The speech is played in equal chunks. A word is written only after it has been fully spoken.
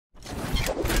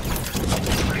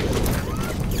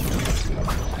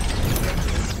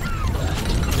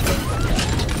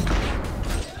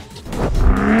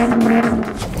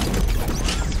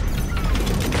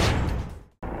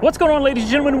What's going on, ladies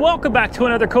and gentlemen? Welcome back to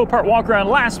another Copart walk around,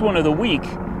 last one of the week,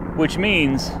 which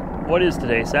means, what is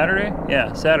today, Saturday?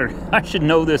 Yeah, Saturday. I should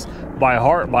know this by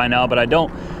heart by now, but I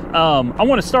don't. I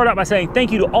want to start out by saying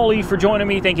thank you to all of you for joining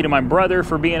me. Thank you to my brother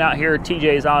for being out here at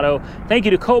TJ's Auto. Thank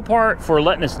you to Copart for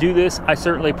letting us do this. I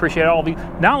certainly appreciate all of you.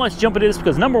 Now let's jump into this,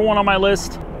 because number one on my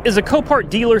list is a Copart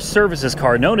dealer services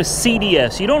card known as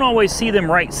CDS. You don't always see them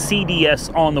write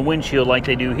CDS on the windshield like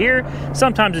they do here.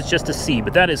 Sometimes it's just a C,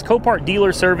 but that is Copart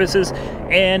dealer services,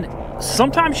 and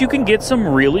sometimes you can get some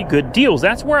really good deals.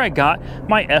 That's where I got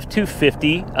my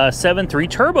F-250 7.3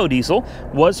 turbo diesel,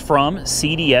 was from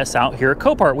CDS out here at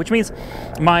Copart, which means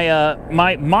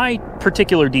my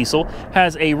particular diesel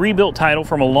has a rebuilt title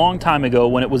from a long time ago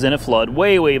when it was in a flood,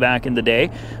 way back in the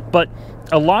day. But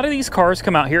a lot of these cars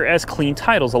come out here as clean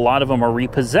titles. A lot of them are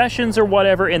repossessions or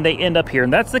whatever, and they end up here.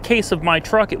 And that's the case of my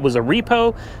truck. It was a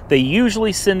repo. They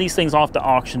usually send these things off to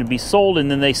auction to be sold,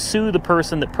 and then they sue the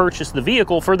person that purchased the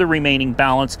vehicle for the remaining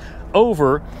balance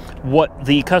over what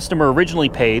the customer originally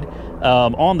paid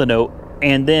on the note,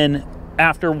 and then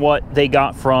after what they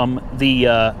got from the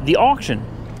auction.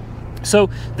 So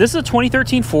this is a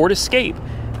 2013 Ford Escape,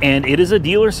 and it is a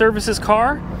dealer services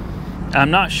car.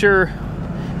 I'm not sure.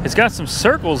 It's got some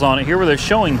circles on it here where they're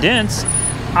showing dents.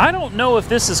 I don't know if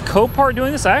this is Copart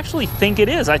doing this. I actually think it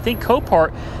is. I think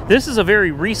Copart, this is a very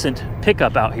recent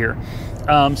pickup out here.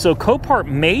 So Copart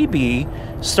may be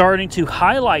starting to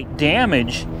highlight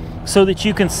damage so that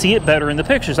you can see it better in the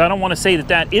pictures. I don't want to say that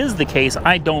that is the case.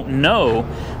 I don't know.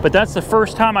 But that's the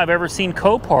first time I've ever seen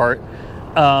Copart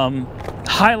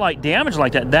highlight damage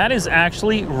like that. That is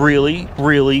actually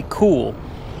really cool.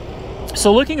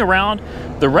 So looking around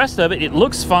the rest of it, it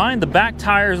looks fine. The back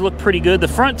tires look pretty good. The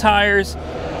front tires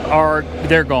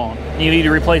they're gone. You need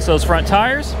to replace those front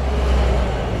tires.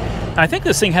 I think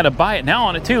this thing had a buy it now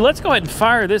on it too. Let's go ahead and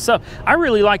fire this up. I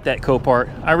really like that Copart.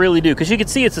 I really do, because you can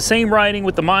see it's the same writing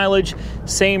with the mileage,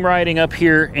 same writing up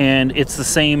here, and it's the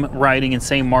same writing and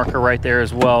same marker right there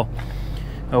as well.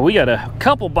 We got a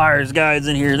couple buyer's guides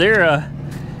in here.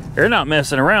 They're not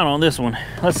messing around on this one.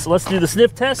 Let's do the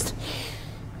sniff test.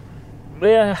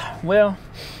 Yeah, well,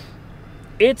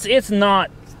 it's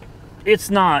not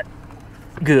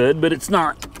good, but it's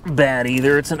not bad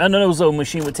either. It's an ozone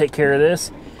machine would take care of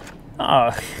this.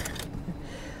 No,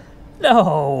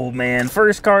 man,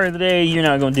 first car of the day, you're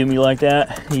not gonna do me like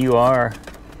that. You are,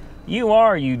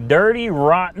 you dirty,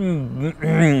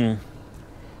 rotten.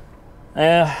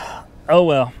 Oh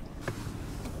well.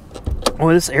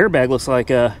 Well, this airbag looks like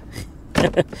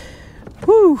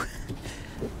whew.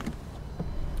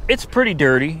 It's pretty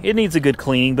dirty. It needs a good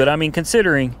cleaning, but I mean,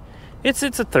 considering it's a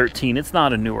 13, it's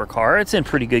not a newer car. It's in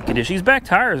pretty good condition. These back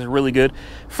tires are really good.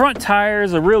 Front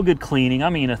tires, a real good cleaning. I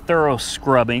mean, a thorough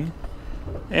scrubbing.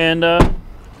 And I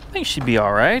think she'd be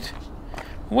all right.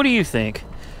 What do you think?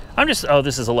 Oh,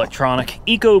 this is electronic.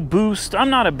 Eco Boost. I'm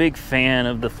not a big fan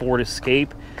of the Ford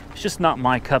Escape. It's just not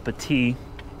my cup of tea.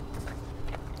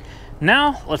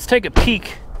 Now, let's take a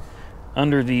peek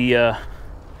under the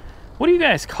what do you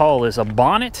guys call this? A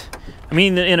bonnet? I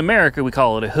mean, in America we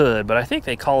call it a hood, but I think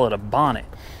they call it a bonnet.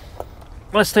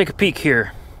 Let's take a peek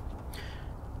here.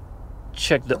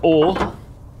 Check the oil.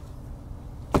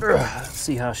 Let's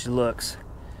see how she looks.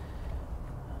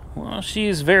 Well,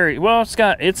 she's very, well,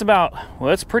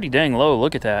 it's pretty dang low.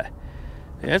 Look at that.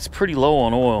 It's pretty low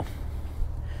on oil.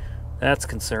 That's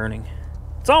concerning.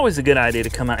 It's always a good idea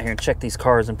to come out here and check these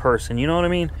cars in person. You know what I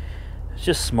mean? It's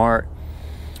just smart.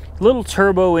 Little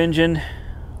turbo engine.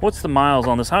 What's the miles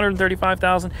on this?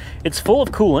 135,000. It's full of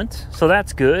coolant, so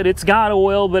that's good. It's got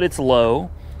oil, but it's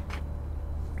low.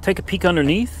 Take a peek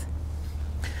underneath.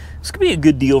 This could be a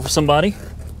good deal for somebody.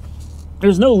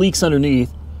 There's no leaks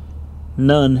underneath.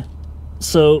 None.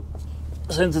 So,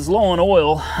 since it's low on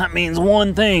oil, that means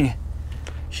one thing.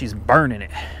 She's burning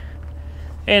it.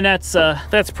 And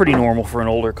that's pretty normal for an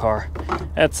older car.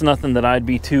 That's nothing that I'd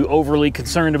be too overly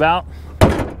concerned about.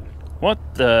 What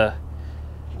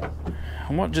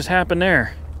just happened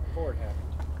there?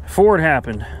 Ford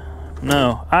happened.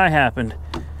 No, I happened.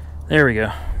 There we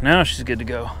go. Now she's good to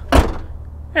go.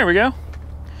 There we go.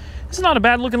 It's not a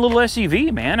bad looking little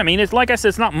SUV, man. I mean, it's like I said,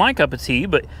 it's not my cup of tea,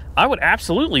 but I would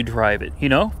absolutely drive it. You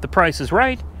know, if the price is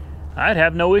right, I'd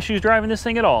have no issues driving this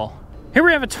thing at all. Here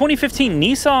we have a 2015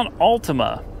 Nissan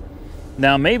Altima.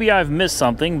 Now, maybe I've missed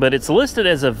something, but it's listed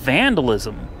as a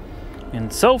vandalism.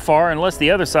 And so far, unless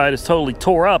the other side is totally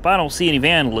tore up, I don't see any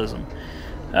vandalism.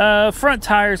 Front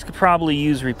tires could probably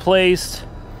use replaced.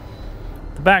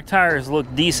 The back tires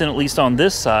look decent, at least on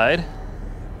this side.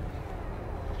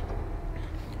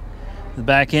 The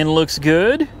back end looks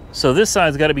good. So this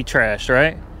side's got to be trashed,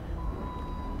 right?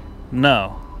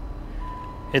 No.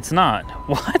 It's not.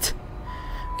 What?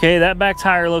 Okay, that back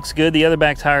tire looks good. The other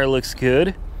back tire looks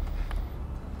good.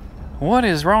 What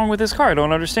is wrong with this car? I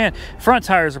don't understand. Front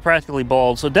tires are practically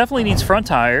bald, so it definitely needs front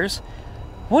tires.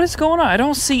 What is going on? I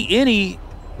don't see any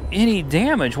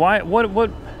damage. Why?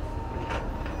 What?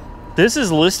 This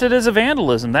is listed as a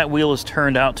vandalism. That wheel is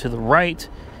turned out to the right.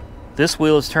 This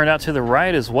wheel is turned out to the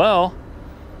right as well.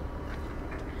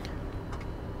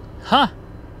 Huh.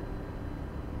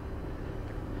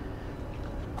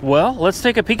 Well, let's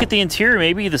take a peek at the interior.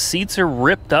 Maybe the seats are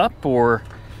ripped up or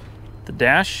the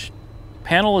dash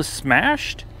panel is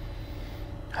smashed.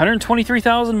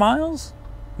 123,000 miles?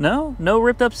 No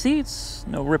ripped up seats,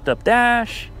 no ripped up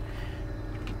dash.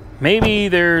 Maybe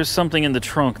there's something in the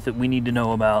trunk that we need to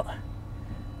know about.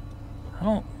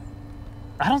 I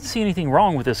don't see anything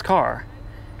wrong with this car.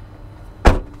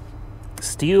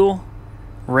 Steel,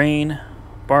 rain,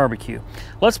 barbecue.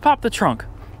 Let's pop the trunk.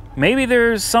 Maybe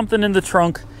there's something in the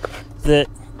trunk that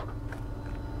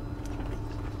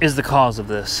is the cause of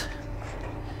this.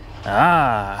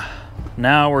 Ah,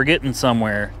 now we're getting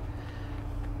somewhere.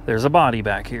 There's a body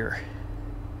back here.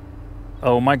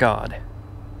 Oh my God.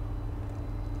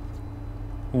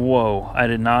 Whoa, I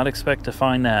did not expect to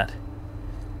find that.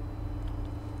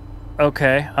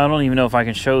 Okay, I don't even know if I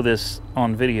can show this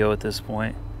on video at this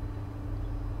point.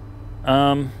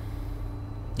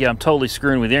 Yeah, I'm totally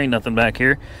screwing with you. There ain't nothing back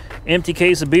here. Empty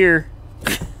case of beer.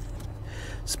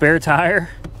 Spare tire.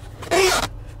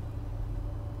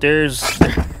 There's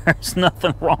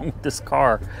nothing wrong with this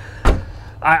car.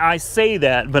 I say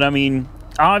that, but I mean,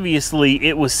 obviously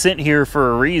it was sent here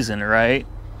for a reason, right?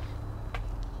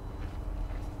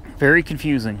 Very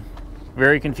confusing.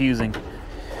 Very confusing.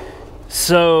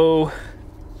 So,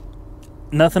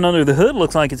 nothing under the hood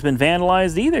looks like it's been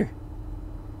vandalized either.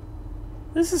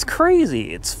 This is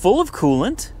crazy. It's full of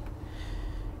coolant.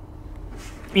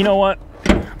 You know what?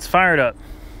 It's fired up.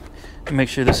 Make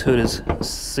sure this hood is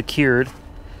secured.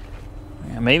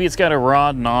 Yeah, maybe it's got a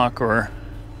rod knock or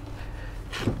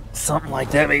something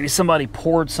like that. Maybe somebody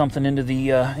poured something into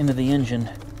the engine.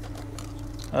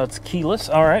 It's keyless.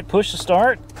 All right, push to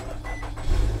start.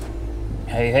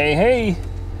 Hey, hey, hey.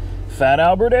 Fat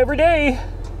Albert every day.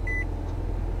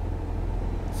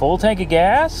 Full tank of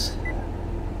gas.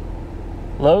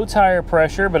 Low tire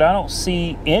pressure, but I don't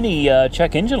see any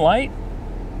check engine light.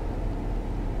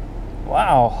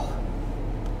 Wow.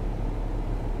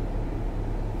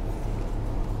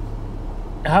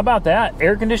 How about that?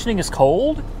 Air conditioning is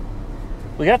cold.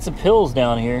 We got some pills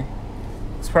down here.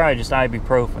 It's probably just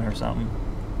ibuprofen or something.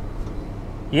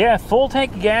 Yeah, full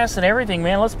tank of gas and everything,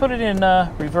 man. Let's put it in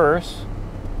reverse.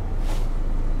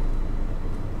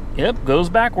 Yep, goes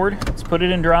backward. Let's put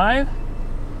it in drive.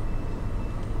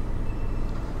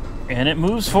 And it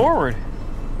moves forward.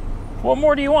 What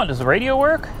more do you want? Does the radio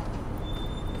work?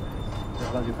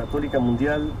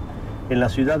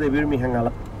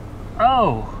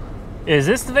 Oh, is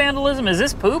this the vandalism? Is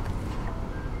this poop?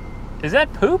 Is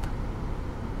that poop?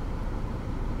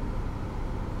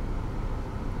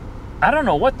 I don't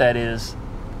know what that is.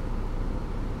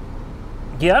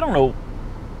 Yeah, I don't know.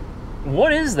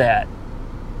 What is that?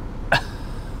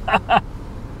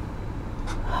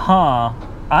 Huh.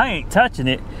 I ain't touching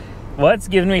it. Well, that's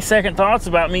giving me second thoughts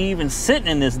about me even sitting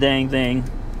in this dang thing.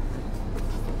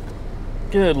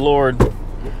 Good Lord.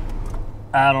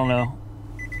 I don't know.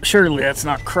 Surely that's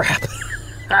not crap.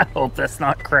 I hope that's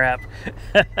not crap.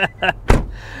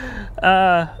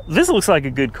 This looks like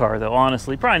a good car, though,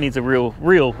 honestly. Probably needs a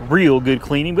real good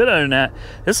cleaning. But other than that,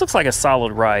 this looks like a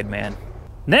solid ride, man.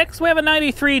 Next, we have a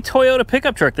 93 Toyota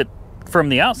pickup truck that, from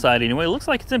the outside anyway, looks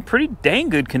like it's in pretty dang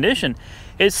good condition.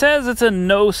 It says it's a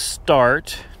no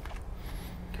start.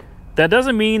 That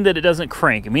doesn't mean that it doesn't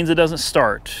crank. It means it doesn't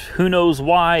start. Who knows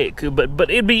why it could,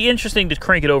 but it'd be interesting to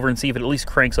crank it over and see if it at least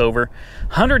cranks over.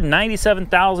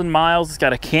 197,000 miles. It's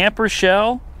got a camper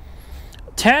shell.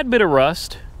 Tad bit of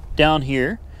rust down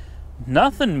here.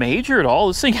 Nothing major at all.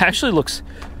 This thing actually looks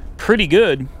pretty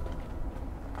good.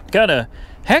 Got a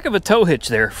heck of a tow hitch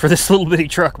there for this little bitty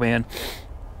truck, man.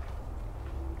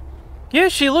 Yeah,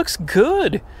 she looks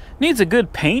good. Needs a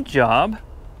good paint job.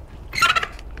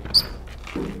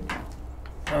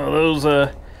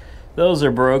 Oh, those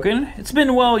are broken. It's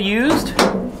been well used,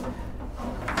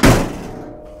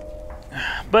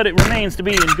 but it remains to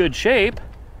be in good shape.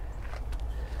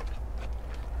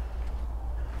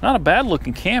 Not a bad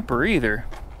looking camper either.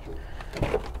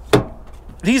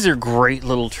 These are great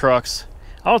little trucks.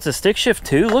 Oh, it's a stick shift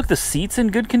too. Look, the seat's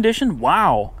in good condition.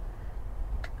 Wow.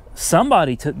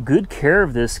 Somebody took good care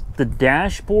of this. The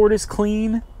dashboard is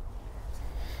clean.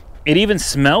 It even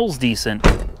smells decent.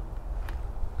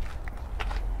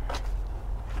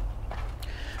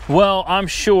 Well, I'm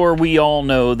sure we all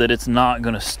know that it's not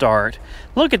going to start.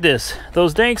 Look at this.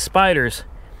 Those dang spiders.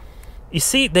 You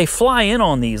see, they fly in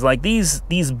on these. Like these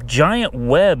giant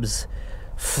webs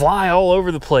fly all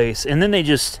over the place. And then they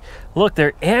just, look,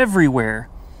 they're everywhere.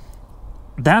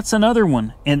 That's another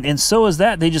one. And so is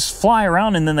that. They just fly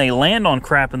around and then they land on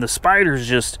crap. And the spiders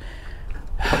just,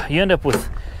 you end up with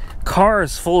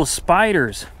cars full of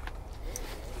spiders.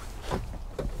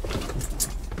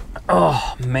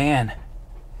 Oh, man.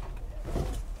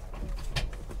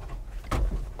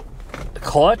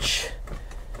 Clutch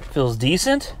feels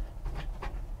decent.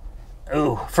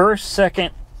 Oh, first,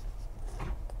 second.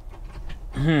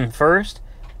 First,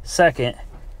 second.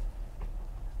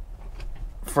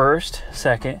 First,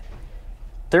 second.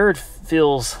 Third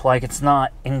feels like it's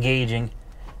not engaging.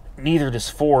 Neither does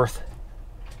fourth.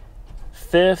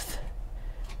 Fifth.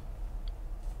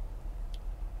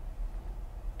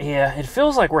 Yeah, it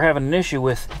feels like we're having an issue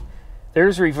with.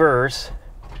 There's reverse.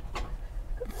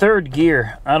 Third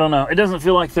gear, I don't know. It doesn't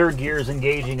feel like third gear is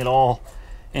engaging at all.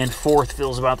 And fourth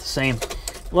feels about the same.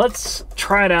 Let's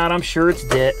try it out. I'm sure it's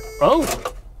dead.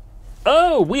 Oh!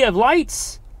 Oh, we have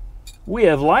lights. We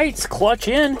have lights. Clutch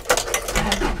in.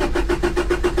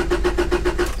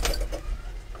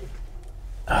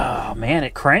 Oh, man,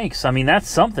 it cranks. I mean, that's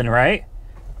something, right?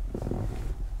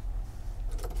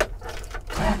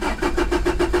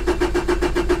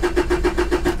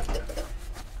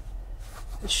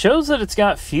 Shows that it's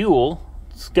got fuel.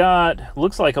 It's got,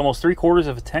 looks like almost 3/4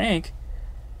 of a tank.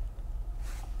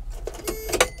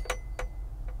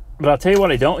 But I'll tell you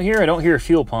what I don't hear. I don't hear a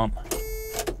fuel pump.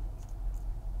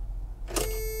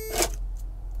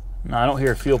 No, I don't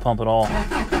hear a fuel pump at all.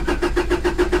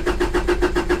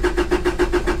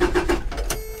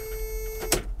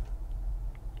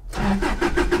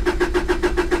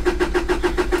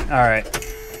 All right.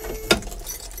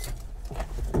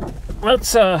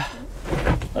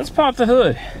 Let's pop the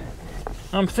hood.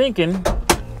 I'm thinking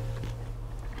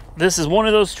this is one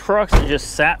of those trucks that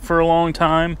just sat for a long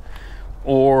time,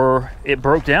 or it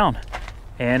broke down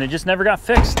and it just never got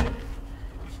fixed.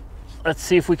 Let's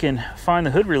see if we can find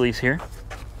the hood release here.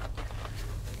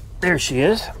 There she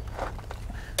is.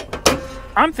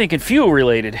 I'm thinking fuel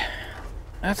related.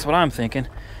 That's what I'm thinking.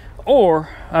 Or,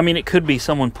 I mean, it could be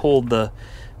someone pulled the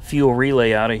fuel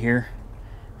relay out of here.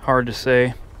 Hard to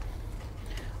say.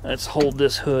 Let's hold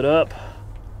this hood up.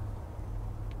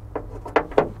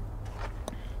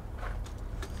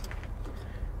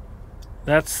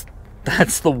 That's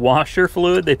the washer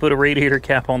fluid. They put a radiator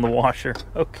cap on the washer.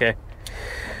 Okay.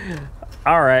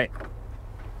 All right.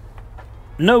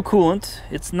 No coolant.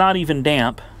 It's not even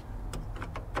damp.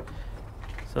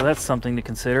 So that's something to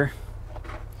consider.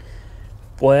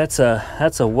 Boy, that's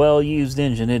a well-used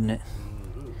engine, isn't it?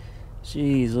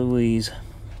 Jeez Louise.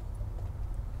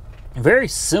 Very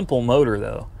simple motor,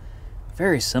 though.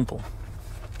 Very simple.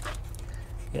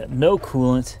 Yeah, no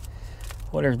coolant.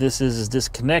 Whatever this is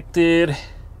disconnected.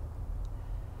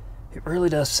 It really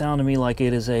does sound to me like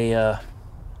it is a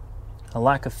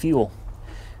lack of fuel.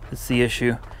 That's the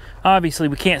issue. Obviously,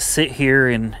 we can't sit here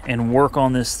and work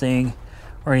on this thing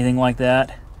or anything like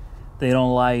that. They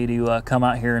don't allow you to come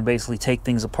out here and basically take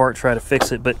things apart, try to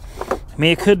fix it. But, I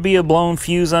mean, it could be a blown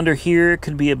fuse under here. It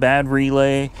could be a bad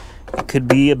relay. It could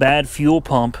be a bad fuel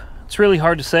pump. It's really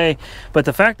hard to say. But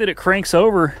the fact that it cranks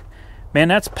over, man,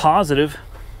 that's positive.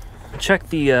 Check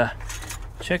the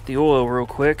oil real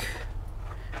quick.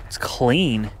 It's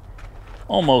clean.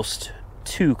 Almost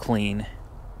too clean.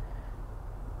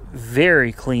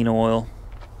 Very clean oil.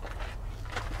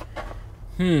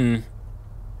 Man,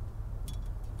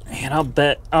 I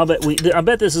bet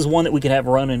this is one that we could have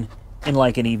running in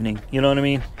like an evening. You know what I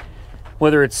mean?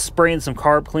 Whether it's spraying some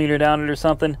carb cleaner down it or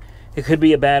something. It could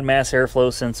be a bad mass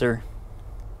airflow sensor.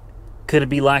 Could it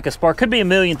be lack of spark? Could be a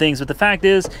million things, but the fact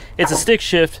is, it's a stick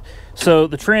shift, so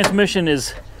the transmission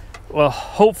is, well,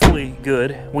 hopefully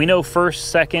good. We know first,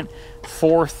 second,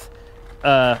 fifth,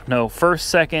 and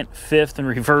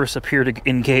reverse appear to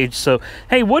engage. So,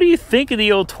 hey, what do you think of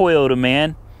the old Toyota,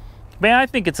 man? Man, I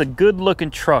think it's a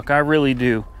good-looking truck. I really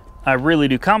do. I really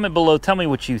do. Comment below. Tell me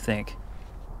what you think.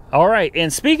 All right,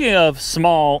 and speaking of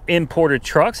small imported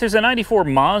trucks, here's a 94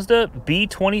 Mazda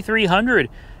B2300.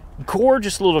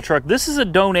 Gorgeous little truck. This is a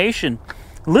donation.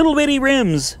 Little bitty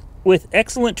rims with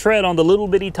excellent tread on the little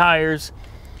bitty tires.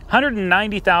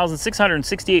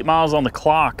 190,668 miles on the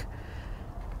clock.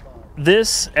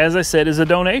 This, as I said, is a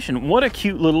donation. What a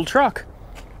cute little truck.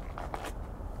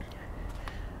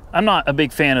 I'm not a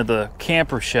big fan of the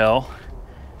camper shell.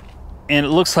 And it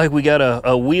looks like we got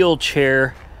a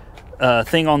wheelchair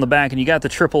thing on the back, and you got the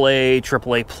AAA,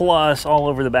 AAA Plus all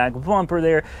over the back bumper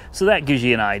there. So that gives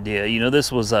you an idea. You know,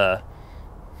 this was an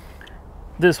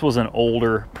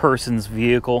older person's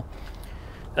vehicle.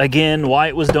 Again, why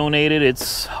it was donated,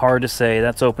 it's hard to say.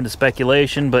 That's open to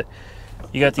speculation, but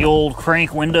you got the old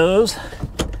crank windows.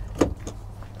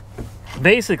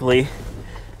 Basically,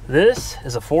 this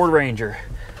is a Ford Ranger.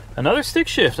 Another stick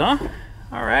shift, huh?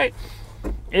 All right.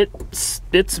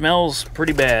 It smells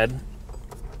pretty bad.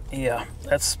 Yeah,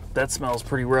 that smells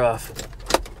pretty rough.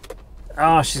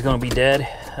 Oh, she's gonna be dead.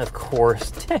 Of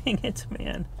course. Dang it,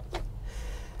 man.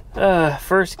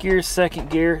 First gear, second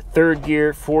gear, third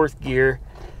gear, fourth gear,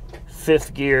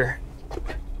 fifth gear,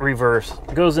 reverse.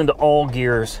 It goes into all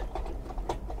gears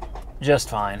just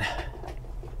fine.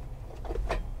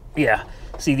 Yeah.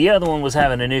 See, the other one was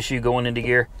having an issue going into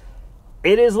gear.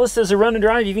 It is listed as a run and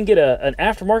drive. You can get an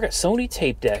aftermarket Sony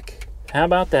tape deck. How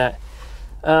about that?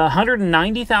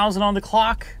 190,000 on the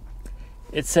clock.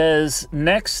 It says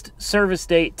next service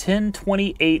date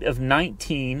 10/28 of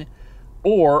 19,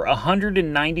 or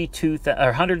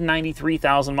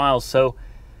 193,000 miles. So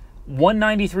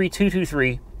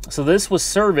 193,223. So this was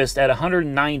serviced at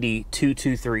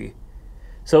 190,223.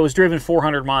 So it was driven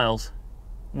 400 miles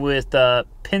with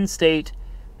Penn State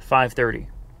 530.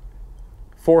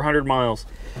 400 miles.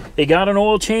 It got an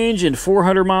oil change, and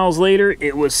 400 miles later,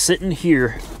 it was sitting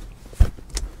here.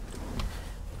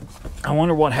 I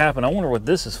wonder what happened. I wonder what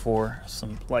this is for.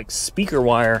 Some like speaker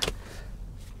wire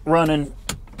running.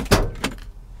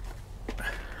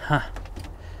 Huh.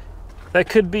 That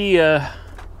could be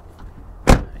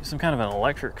some kind of an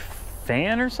electric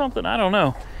fan or something. I don't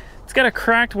know. It's got a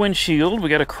cracked windshield. We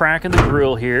got a crack in the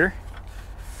grill here.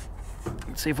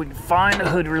 Let's see if we can find a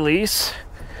hood release.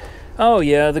 Oh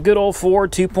yeah, the good old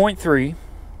Ford 2.3.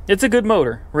 It's a good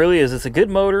motor, really is. It's a good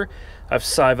motor.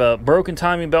 I've broken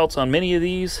timing belts on many of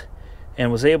these,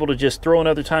 and was able to just throw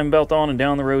another timing belt on and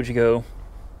down the road you go.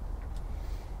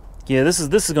 Yeah, this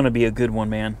is going to be a good one,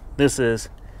 man. This is.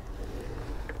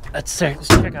 Let's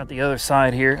check out the other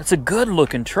side here. It's a good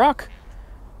looking truck.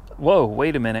 Whoa,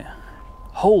 wait a minute.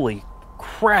 Holy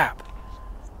crap.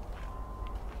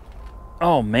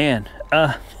 Oh man.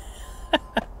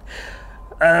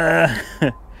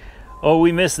 Oh,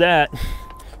 we missed that.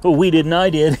 Oh, we didn't.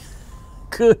 I did.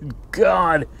 Good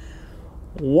God.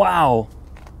 Wow.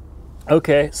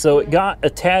 Okay, so it got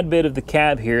a tad bit of the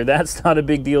cab here. That's not a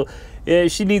big deal. Yeah,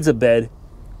 she needs a bed.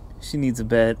 She needs a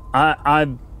bed.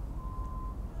 I'm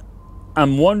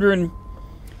wondering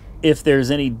if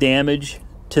there's any damage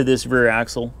to this rear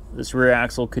axle. This rear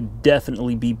axle could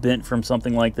definitely be bent from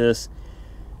something like this.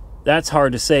 That's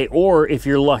hard to say. Or if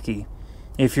you're lucky.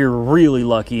 If you're really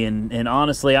lucky, and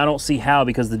honestly, I don't see how,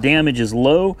 because the damage is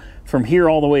low from here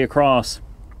all the way across.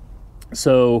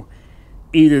 So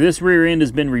either this rear end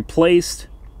has been replaced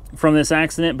from this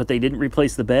accident, but they didn't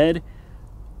replace the bed,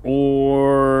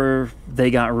 or they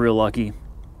got real lucky,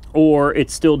 or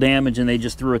it's still damaged and they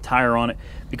just threw a tire on it,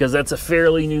 because that's a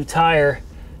fairly new tire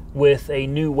with a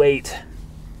new weight.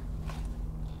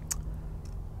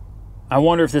 I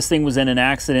wonder if this thing was in an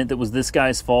accident that was this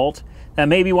guy's fault. That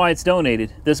may be why it's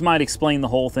donated. This might explain the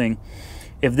whole thing.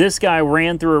 If this guy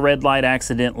ran through a red light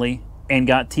accidentally and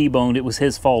got T-boned, it was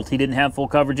his fault. He didn't have full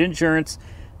coverage insurance.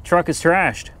 Truck is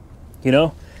trashed. You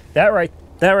know, that right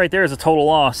there is a total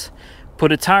loss.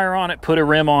 Put a tire on it, put a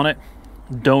rim on it,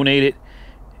 donate it,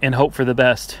 and hope for the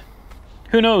best.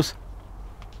 Who knows?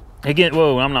 Again,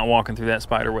 whoa, I'm not walking through that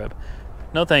spider web.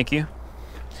 No, thank you.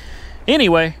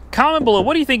 Anyway, comment below,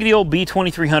 what do you think of the old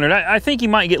B2300? I think you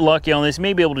might get lucky on this. You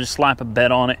may be able to just slap a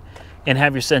bed on it and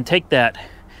have your son take that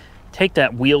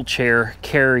wheelchair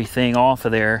carry thing off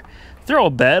of there. Throw a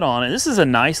bed on it. This is a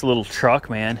nice little truck,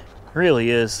 man. It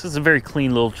really is. This is a very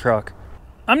clean little truck.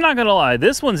 I'm not gonna lie,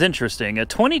 this one's interesting. A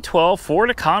 2012 Ford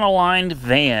Econoline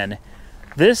van.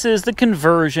 This is the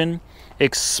conversion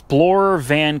Explorer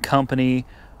van company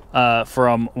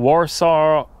from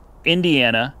Warsaw,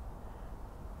 Indiana.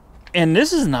 And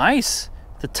this is nice.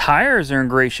 The tires are in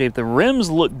great shape. The rims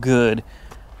look good.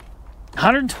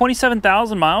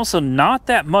 127,000 miles, so not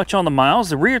that much on the miles.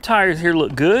 The rear tires here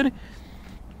look good.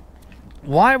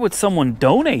 Why would someone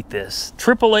donate this?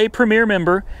 AAA Premier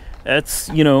member. That's,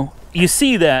 you know, you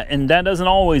see that, and that doesn't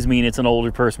always mean it's an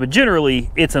older person, but generally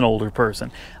it's an older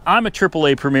person. I'm a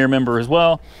AAA Premier member as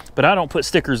well, but I don't put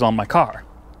stickers on my car.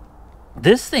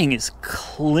 This thing is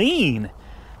clean.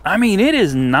 I mean, it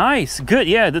is nice. Good.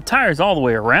 Yeah, the tires all the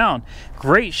way around.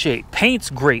 Great shape.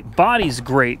 Paint's great. Body's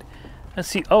great. Let's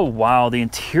see. Oh, wow. The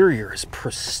interior is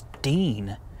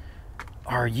pristine.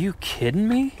 Are you kidding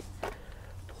me?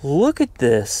 Look at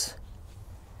this.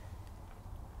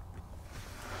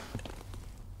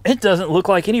 It doesn't look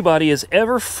like anybody has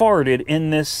ever farted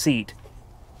in this seat.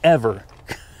 Ever.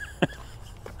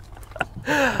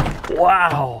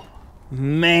 Wow.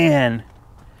 Man.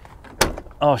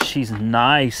 Oh, she's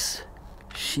nice.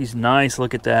 She's nice.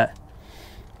 Look at that.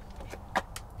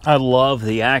 I love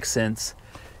the accents.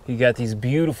 You got these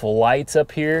beautiful lights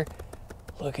up here.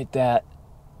 Look at that.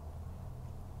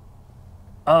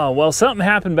 Oh, well, something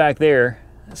happened back there.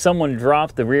 Someone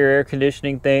dropped the rear air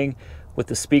conditioning thing with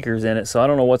the speakers in it, so I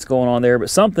don't know what's going on there, but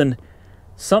something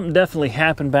definitely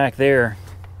happened back there.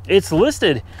 It's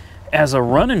listed as a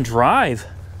run and drive.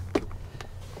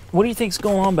 What do you think's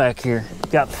going on back here?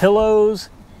 Got pillows.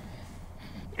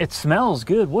 It smells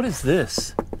good. What is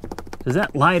this? Does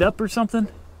that light up or something?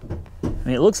 I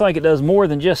mean, it looks like it does more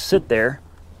than just sit there.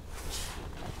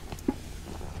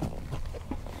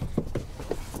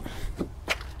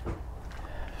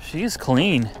 She's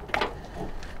clean.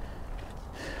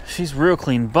 She's real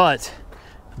clean, but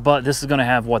this is gonna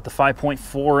have what, the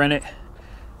 5.4 in it?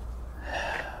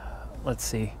 Let's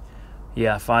see.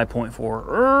 Yeah,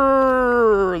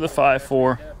 5.4. The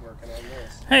 5.4.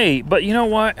 Hey, but you know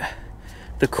what?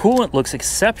 The coolant looks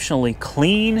exceptionally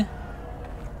clean.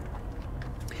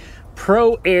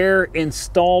 Pro Air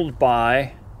installed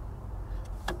by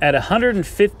at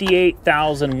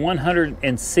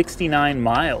 158,169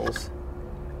 miles.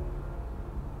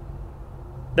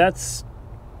 That's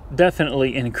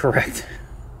definitely incorrect.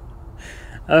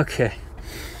 Okay.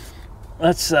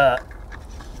 Let's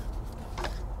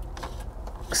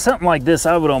something like this,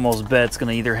 I would almost bet it's going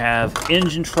to either have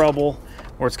engine trouble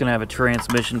or it's going to have a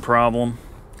transmission problem.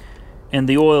 And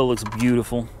the oil looks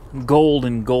beautiful.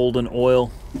 Golden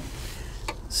oil.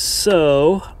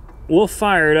 So we'll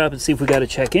fire it up and see if we got a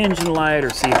check engine light or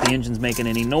see if the engine's making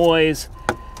any noise.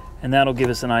 And that'll give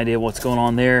us an idea of what's going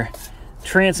on there.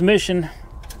 Transmission.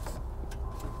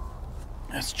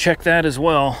 Let's check that as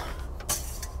well.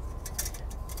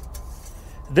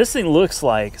 This thing looks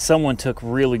like someone took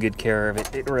really good care of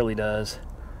it. It really does.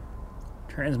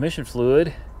 Transmission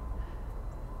fluid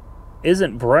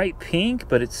isn't bright pink,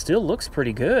 but it still looks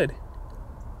pretty good.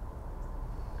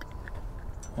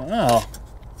 Wow.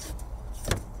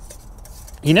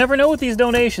 You never know with these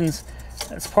donations.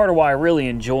 That's part of why I really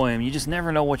enjoy them. You just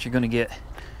never know what you're going to get.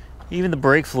 Even the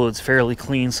brake fluid's fairly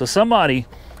clean. So somebody,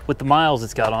 with the miles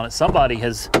it's got on it, somebody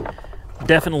has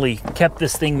definitely kept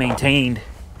this thing maintained.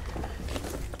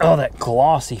 Oh, that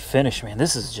glossy finish, man.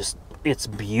 This is just, it's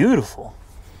beautiful.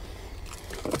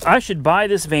 I should buy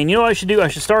this van. You know what I should do? I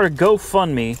should start a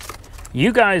GoFundMe.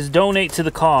 You guys donate to the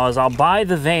cause. I'll buy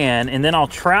the van, and then I'll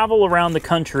travel around the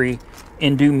country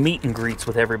and do meet and greets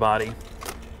with everybody.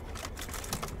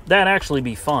 That'd actually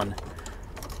be fun.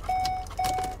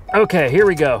 Okay, here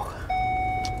we go.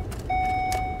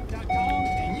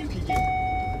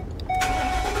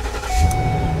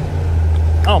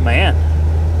 Oh, man.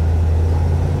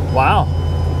 Wow.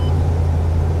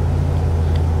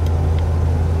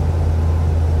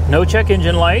 No check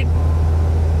engine light.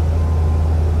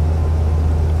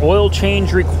 Oil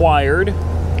change required.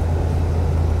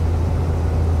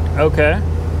 Okay.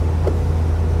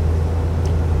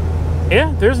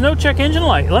 Yeah, there's no check engine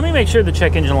light. Let me make sure the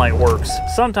check engine light works.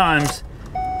 Sometimes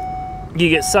you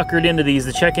get suckered into these.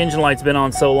 The check engine light's been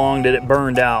on so long that it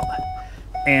burned out.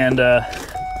 And,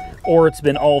 or it's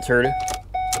been altered.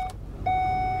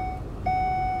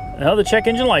 No, the check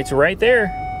engine light's right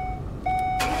there.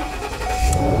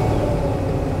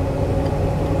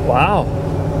 Wow.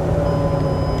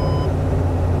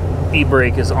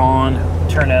 E-brake is on.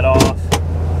 Turn that off.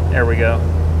 There we go.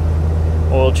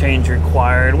 Oil change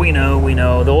required. We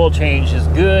know. The oil change is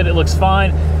good. It looks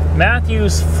fine.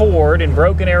 Matthews Ford in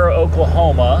Broken Arrow,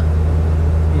 Oklahoma.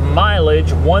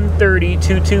 Mileage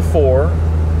 130,224.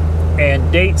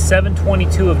 And date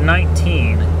 7/22 of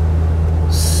 19.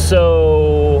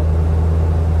 So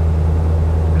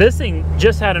this thing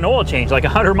just had an oil change like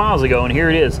 100 miles ago, and here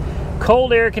it is.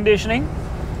 Cold air conditioning.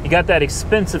 You got that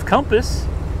expensive compass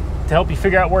to help you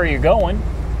figure out where you're going.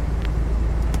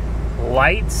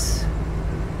 Lights.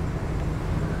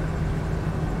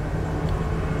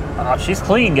 Oh, she's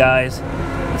clean, guys.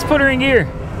 Let's put her in gear.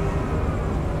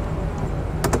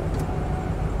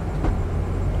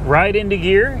 Right into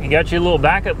gear. You got your little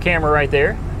backup camera right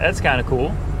there. That's kind of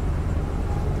cool.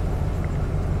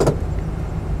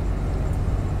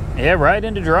 Yeah, right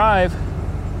into drive.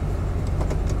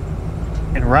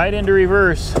 And right into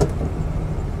reverse.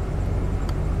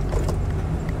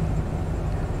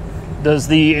 Does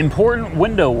the important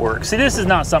window work? See, this is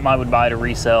not something I would buy to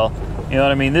resell. You know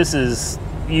what I mean? This is,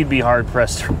 you'd be hard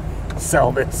pressed to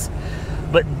sell this.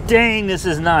 But dang, this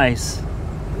is nice.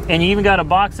 And you even got a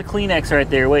box of Kleenex right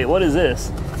there. Wait, what is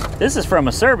this? This is from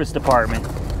a service department.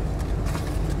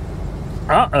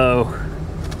 Uh-oh.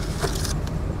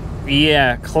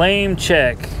 Yeah, claim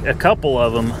check. A couple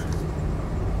of them.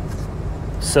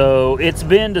 So it's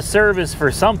been to service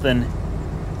for something.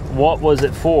 What was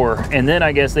it for? And then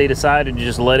I guess they decided to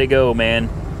just let it go, man.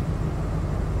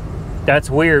 That's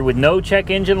weird. With no check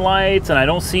engine lights, and I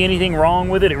don't see anything wrong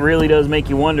with it, it really does make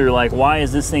you wonder, like, why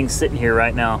is this thing sitting here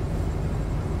right now?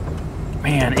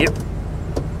 Man,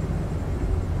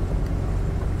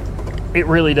 it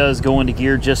really does go into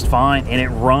gear just fine, and it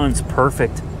runs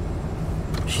perfect.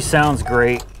 She sounds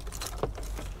great.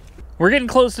 We're getting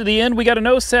close to the end. We got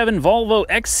an 07 Volvo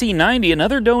XC90,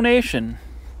 another donation.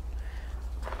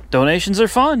 Donations are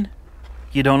fun.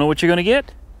 You don't know what you're going to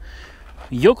get.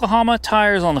 Yokohama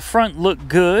tires on the front look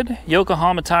good.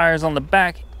 Yokohama tires on the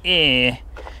back,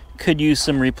 could use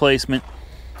some replacement.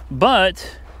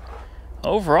 But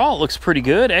overall, it looks pretty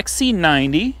good.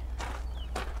 XC90,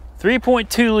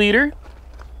 3.2 liter.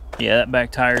 Yeah, that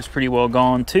back tire is pretty well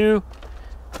gone too.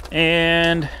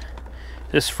 And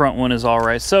this front one is all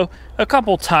right. So a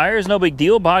couple tires, no big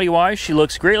deal. Body-wise, she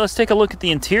looks great. Let's take a look at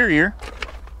the interior.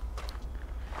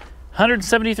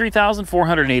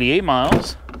 173,488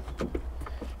 miles.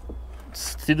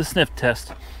 Let's do the sniff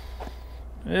test.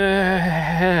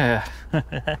 That's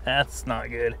not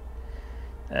good.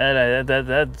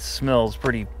 That smells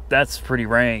pretty, that's pretty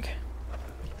rank.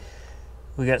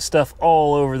 We got stuff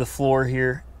all over the floor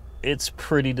here. It's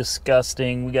pretty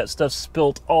disgusting. We got stuff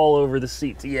spilt all over the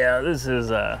seats. Yeah, this is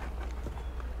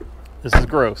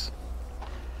gross.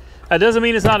 That doesn't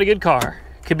mean it's not a good car.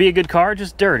 It could be a good car,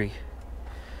 just dirty.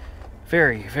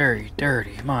 Very, very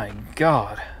dirty. My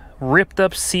God. Ripped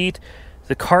up seat.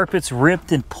 The carpet's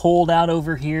ripped and pulled out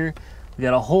over here. We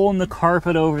got a hole in the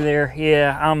carpet over there.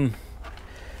 Yeah, I'm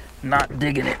not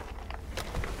digging it.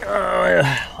 And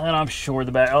I'm sure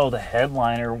the back. Oh, the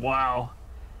headliner. Wow.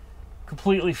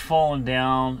 Completely fallen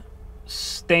down.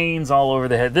 Stains all over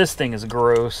the head. This thing is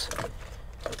gross.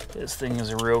 This thing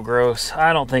is real gross.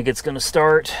 I don't think it's gonna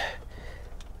start,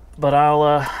 but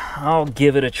I'll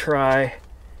give it a try.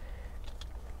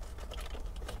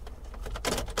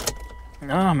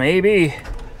 Oh, maybe.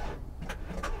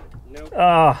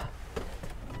 Nope.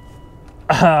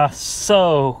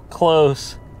 So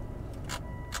close.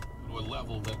 To a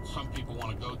level that some people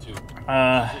want to go to.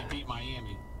 They beat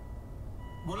Miami.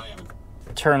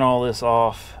 Turn all this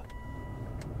off.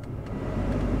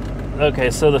 Okay,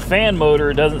 so the fan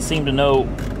motor doesn't seem to know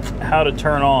how to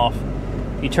turn off.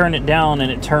 You turn it down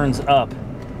and it turns up.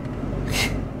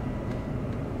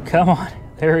 Come on,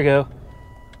 there we go.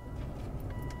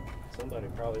 Somebody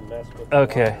probably messed with the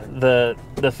Okay, wire.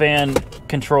 the fan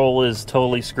control is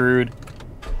totally screwed.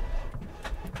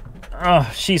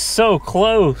 Oh, she's so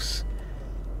close.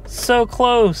 So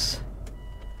close.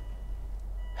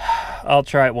 I'll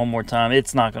try it one more time.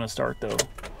 It's not going to start, though.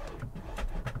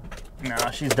 No,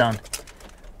 she's done.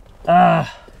 Well,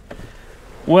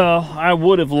 I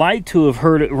would have liked to have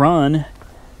heard it run.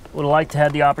 Would have liked to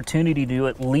have the opportunity to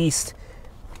at least,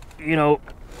 you know,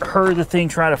 heard the thing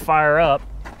try to fire up.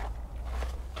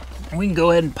 We can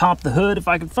go ahead and pop the hood if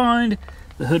I can find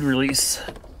the hood release.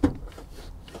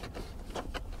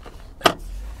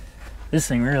 This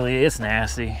thing really, it's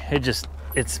nasty.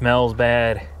 It smells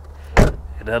bad.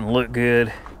 It doesn't look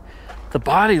good. The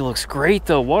body looks great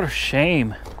though. What a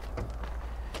shame.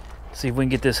 See if we can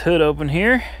get this hood open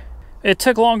here. It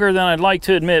took longer than I'd like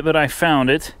to admit, but I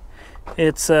found it.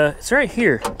 It's right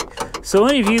here. So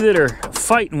any of you that are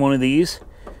fighting one of these,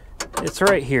 it's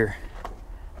right here.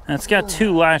 And it's got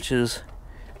two latches.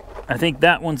 I think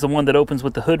that one's the one that opens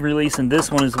with the hood release, and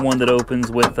this one is the one that opens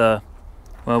with well,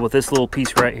 with this little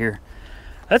piece right here.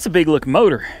 That's a big looking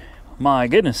motor. My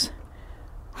goodness.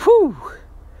 Whew.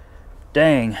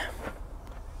 Dang.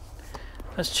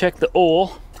 Let's check the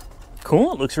oil.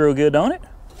 Coolant looks real good, don't it?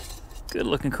 Good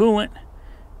looking coolant.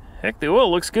 Heck, the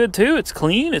oil looks good too. It's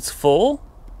clean, it's full.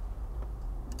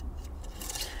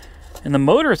 And the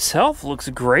motor itself looks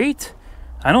great.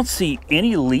 I don't see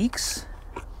any leaks.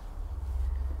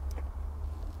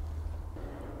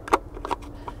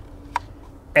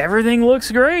 Everything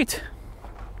looks great.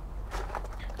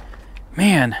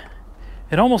 Man,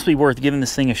 it'd almost be worth giving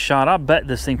this thing a shot. I bet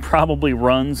this thing probably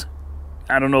runs.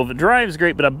 I don't know if it drives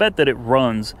great, but I bet that it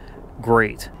runs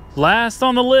great. Last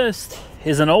on the list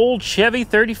is an old Chevy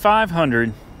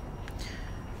 3500.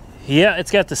 Yeah,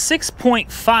 it's got the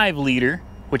 6.5 liter,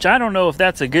 which I don't know if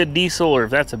that's a good diesel or if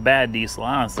that's a bad diesel.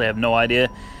 I honestly have no idea.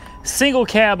 Single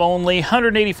cab only,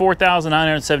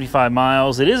 184,975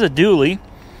 miles. It is a dually.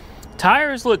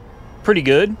 Tires look pretty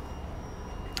good.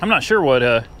 I'm not sure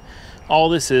what all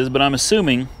this is, but I'm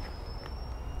assuming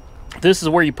This is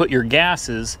where you put your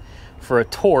gases for a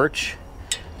torch.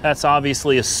 That's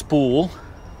obviously a spool.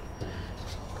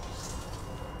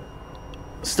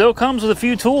 Still comes with a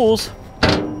few tools.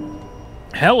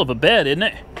 Hell of a bed, isn't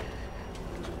it?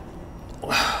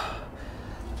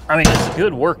 I mean, it's a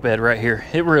good work bed right here.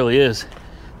 It really is.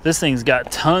 This thing's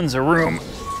got tons of room.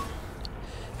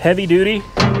 Heavy duty.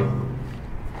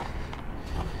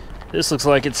 This looks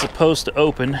like it's supposed to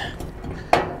open.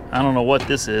 I don't know what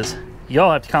this is.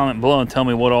 Y'all have to comment below and tell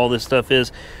me what all this stuff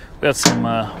is. We got some,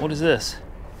 what is this?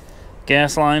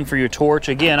 Gas line for your torch.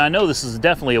 Again, I know this is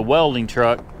definitely a welding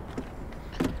truck.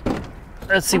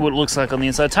 Let's see what it looks like on the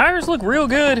inside. Tires look real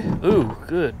good. Ooh,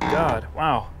 good God,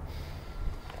 wow.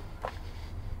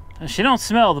 And she don't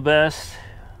smell the best.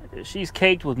 She's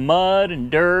caked with mud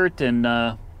and dirt,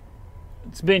 and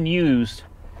it's been used.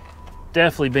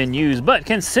 Definitely been used, but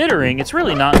considering it's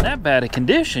really not in that bad a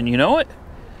condition, you know it?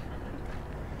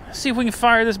 Let's see if we can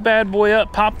fire this bad boy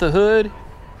up, pop the hood,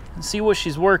 and see what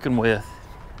she's working with.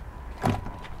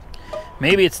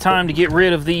 Maybe it's time to get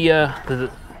rid of the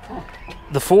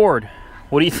Ford.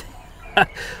 What do you think?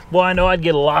 Boy, I know I'd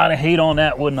get a lot of hate on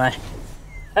that, wouldn't I?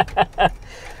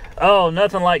 Oh,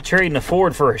 nothing like trading a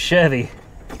Ford for a Chevy.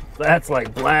 That's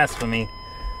like blasphemy.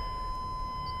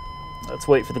 Let's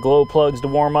wait for the glow plugs to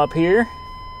warm up here.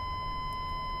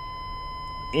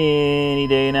 Any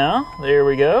day now. There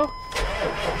we go.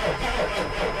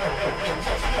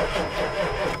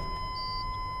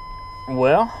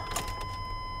 Well,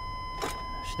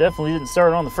 she definitely didn't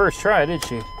start on the first try, did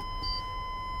she?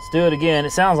 Let's do it again.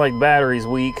 It sounds like the battery's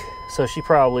weak, so she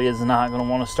probably is not going to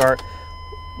want to start.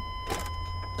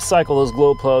 Cycle those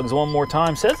glow plugs one more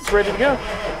time. Says it's ready to go.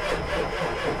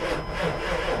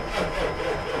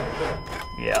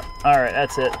 Yeah, all right,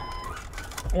 that's it.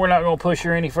 We're not going to push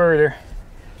her any further.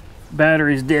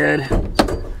 Battery's dead.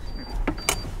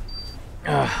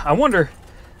 I wonder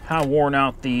how worn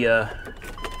out the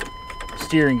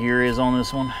steering gear is on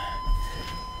this one.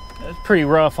 It's pretty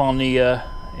rough on the, yeah,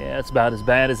 it's about as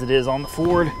bad as it is on the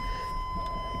Ford.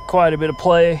 Quite a bit of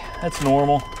play. That's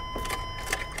normal.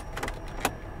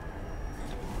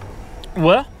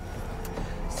 Well,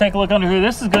 let's take a look under here.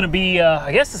 This is going to be,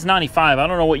 I guess it's 95. I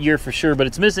don't know what year for sure, but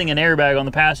it's missing an airbag on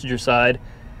the passenger side.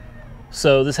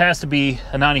 So this has to be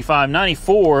a 95.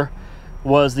 94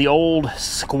 was the old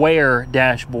square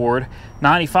dashboard.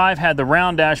 95 had the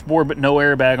round dashboard, but no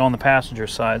airbag on the passenger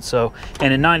side. So,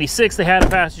 and in 96, they had a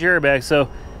passenger airbag. So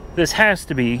this has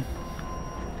to be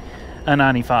a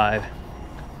 95.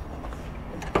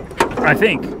 I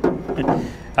think.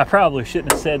 I probably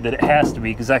shouldn't have said that it has to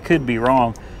be, because I could be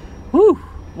wrong. Whew,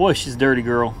 boy, she's a dirty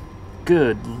girl.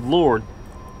 Good Lord.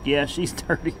 Yeah, she's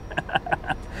dirty.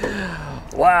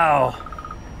 Wow.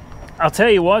 I'll tell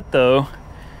you what, though.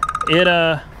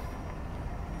 It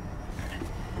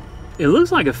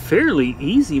looks like a fairly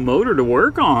easy motor to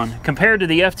work on, compared to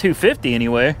the F250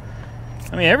 anyway.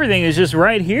 I mean, everything is just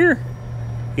right here.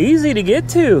 Easy to get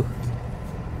to.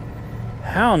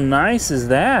 How nice is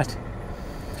that?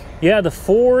 Yeah, the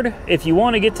Ford, if you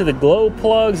want to get to the glow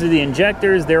plugs or the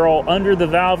injectors, they're all under the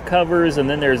valve covers, and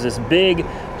then there's this big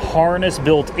harness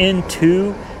built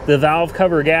into the valve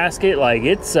cover gasket. Like,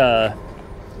 it's,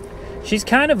 she's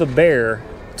kind of a bear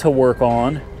to work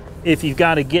on if you've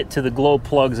got to get to the glow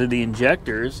plugs or the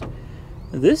injectors.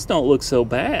 This don't look so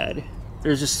bad.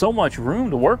 There's just so much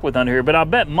room to work with under here, but I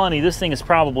bet money this thing is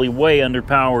probably way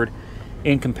underpowered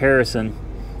in comparison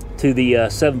to the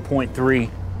 7.3.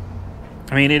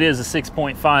 I mean, it is a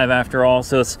 6.5 after all,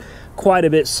 so it's quite a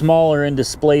bit smaller in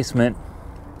displacement.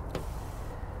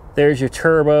 There's your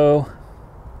turbo.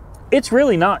 It's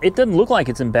really not, it doesn't look like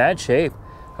it's in bad shape.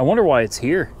 I wonder why it's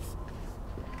here.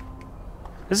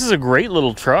 This is a great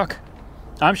little truck.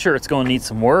 I'm sure it's going to need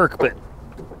some work, but,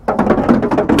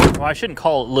 well, I shouldn't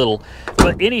call it little,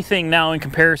 but anything now in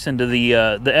comparison to the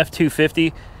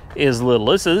F250 is little.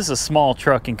 This is a small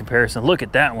truck in comparison. Look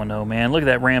at that one though, man. Look at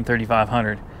that Ram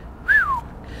 3500.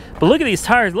 But look at these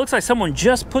tires. It looks like someone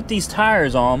just put these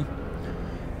tires on,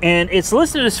 and it's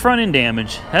listed as front end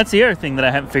damage. That's the other thing that I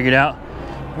haven't figured out.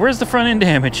 Where's the front end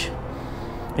damage?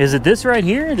 Is it this right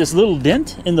here? This little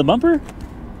dent in the bumper?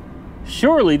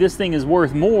 Surely this thing is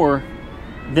worth more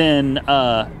than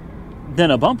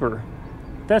a bumper.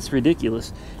 That's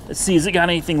ridiculous. Let's see, has it got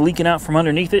anything leaking out from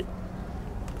underneath it?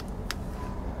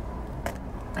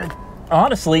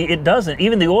 Honestly, it doesn't.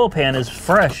 Even the oil pan is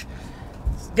fresh.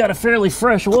 Got a fairly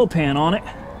fresh oil pan on it.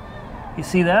 You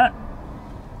see that?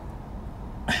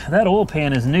 That oil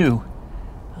pan is new.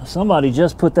 Somebody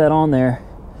just put that on there.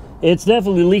 It's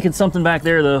definitely leaking something back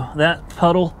there though. That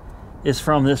puddle is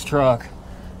from this truck.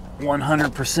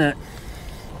 100%.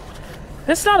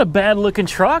 It's not a bad looking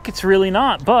truck, it's really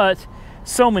not, but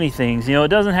so many things. You know, it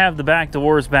doesn't have the back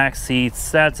doors, back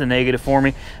seats. That's a negative for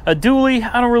me. A dually,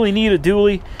 I don't really need a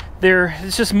dually.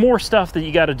 It's just more stuff that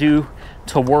you got to do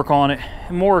to work on it.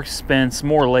 More expense,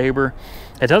 more labor.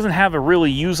 It doesn't have a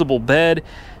really usable bed.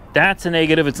 That's a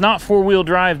negative. It's not four-wheel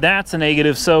drive. That's a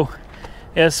negative. So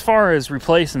as far as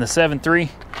replacing the 7.3,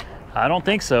 I don't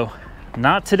think so.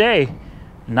 Not today.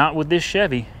 Not with this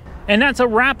Chevy. And that's a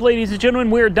wrap, ladies and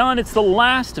gentlemen. We're done. It's the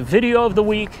last video of the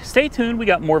week. Stay tuned. We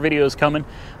got more videos coming.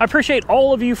 I appreciate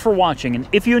all of you for watching. And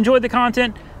if you enjoyed the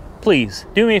content, please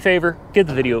do me a favor, give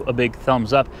the video a big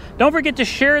thumbs up. Don't forget to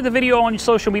share the video on your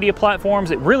social media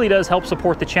platforms. It really does help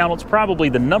support the channel. It's probably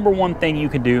the #1 thing you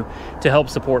can do to help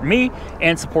support me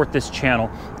and support this channel.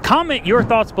 Comment your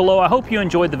thoughts below. I hope you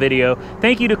enjoyed the video.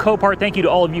 Thank you to Copart. Thank you to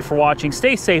all of you for watching.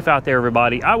 Stay safe out there,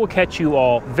 everybody. I will catch you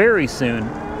all very soon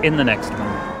in the next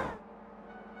one.